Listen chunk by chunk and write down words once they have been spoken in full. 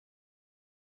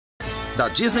Da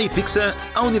Disney e Pixar,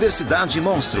 a Universidade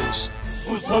Monstros.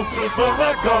 Os monstros vão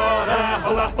agora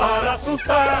rolar para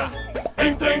assustar.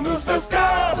 Entrem nos seus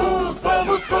carros,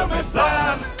 vamos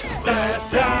começar.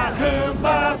 Desce a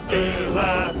rampa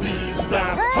pela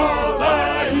pista.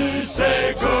 Rola e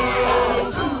chegou.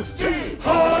 Assuste,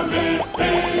 role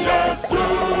e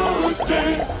assuste.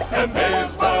 É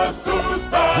mesmo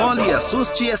assustar. Role e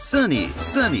Assuste é Sunny.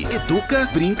 Sunny educa,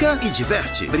 brinca e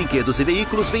diverte. Brinquedos e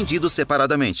veículos vendidos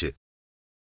separadamente.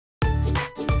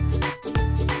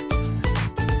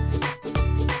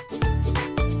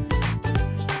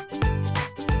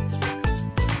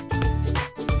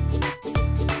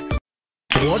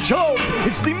 Watch out!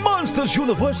 It's the Monsters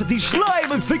University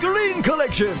Slime and Figurine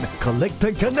Collection! Collect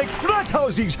and connect flat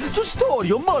houses to store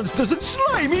your monsters and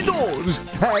slimy dolls!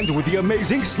 And with the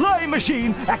amazing slime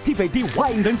machine, activate the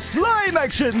wind and slime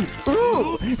action!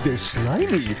 Ooh, they're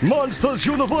slimy! Monsters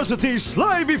University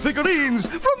Slimy Figurines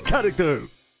from Character!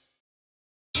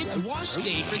 It's wash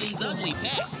day for these ugly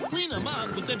pets. Clean them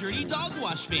up with the Dirty Dog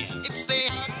Wash Fan. It's the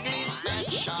Pet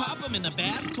Shop. Pop them in the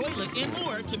bath, toilet, and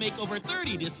more to make over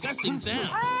 30 disgusting sounds.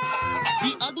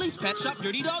 The Ugly's Pet Shop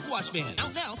Dirty Dog Wash Fan.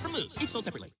 Out now from Moose. Each sold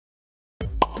separately.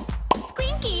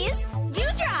 Squinkies,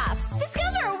 Dewdrops.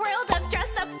 Discover a world of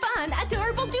dress-up fun.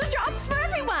 Adorable dewdrops for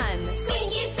everyone.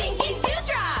 Squinkies, Squinkies,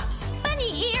 Dewdrops.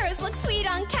 Bunny ears look sweet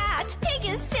on cat. Pig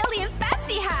is silly and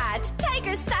fancy hat.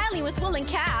 Tiger styling with woolen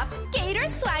cap. Gator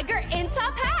swagger in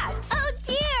top hat. Oh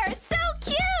dear, so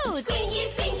cute!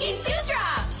 Squinkies, Squinkies,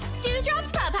 Dewdrops.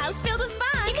 Dewdrops Clubhouse filled with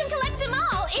fun. You can collect them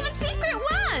all, even secret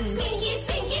ones. Squinkies,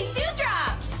 Squinkies,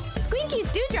 Dewdrops.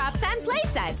 Squinkies, Dewdrops, and play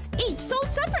sets, each sold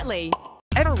separately.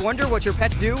 Ever wonder what your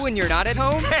pets do when you're not at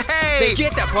home? Hey! They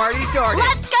get the party started.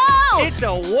 Let's go! It's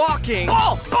a walking,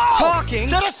 talking,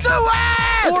 to the sewers!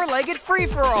 four-legged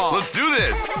free-for-all. Let's do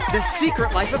this! The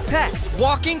Secret Life of Pets.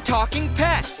 Walking, talking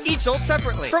pets. Each sold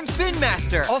separately from Spin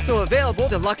Master. Also available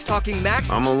Deluxe Talking Max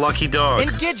I'm a lucky dog.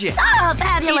 and Gidget. Oh,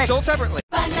 fabulous! Each sold separately.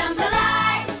 Bunch 'em's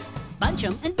alive. Bunch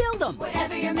 'em and build 'em.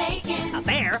 Whatever you're making. A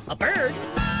bear, a bird,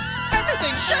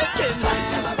 everything's shaking.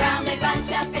 Bunch 'em around, they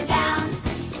bunch up and down.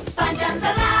 Bunch 'em's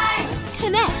alive.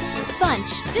 Connect,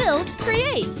 bunch, build,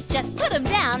 create. Just put them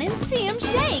down and see them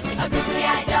shake. A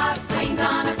googly-eyed dog, wings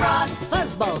on a frog.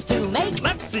 Fuzzballs to make.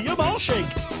 Let's see them all shake.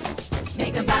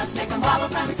 Make 'em bounce, make 'em wobble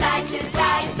from side to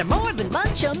side. They're more than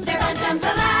Bunch 'ems. They're Bunch 'em's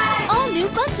alive. All new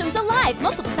Bunch 'ems alive.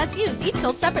 Multiple sets used, each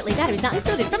sold separately. Batteries not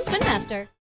included from Spin Master.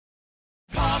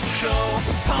 Paw Patrol,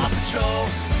 Paw Patrol.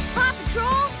 Paw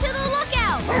Patrol to the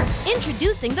lookout!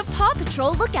 Introducing the Paw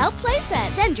Patrol Lookout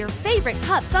playset. Send your favorite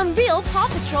pups on real Paw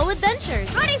Patrol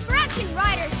adventures. Ready for action,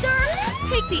 Ryder, sir!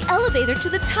 Take the elevator to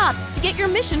the top to get your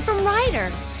mission from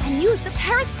Ryder. And use the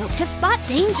periscope to spot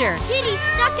danger. Kitty's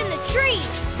stuck in the tree!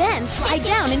 Then slide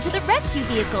down into the rescue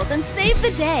vehicles and save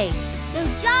the day. The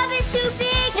job is too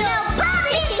big, no pup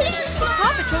is too small!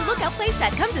 Paw Patrol Lookout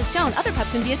playset comes as shown. Other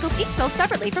pups and vehicles each sold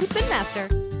separately from Spin Master.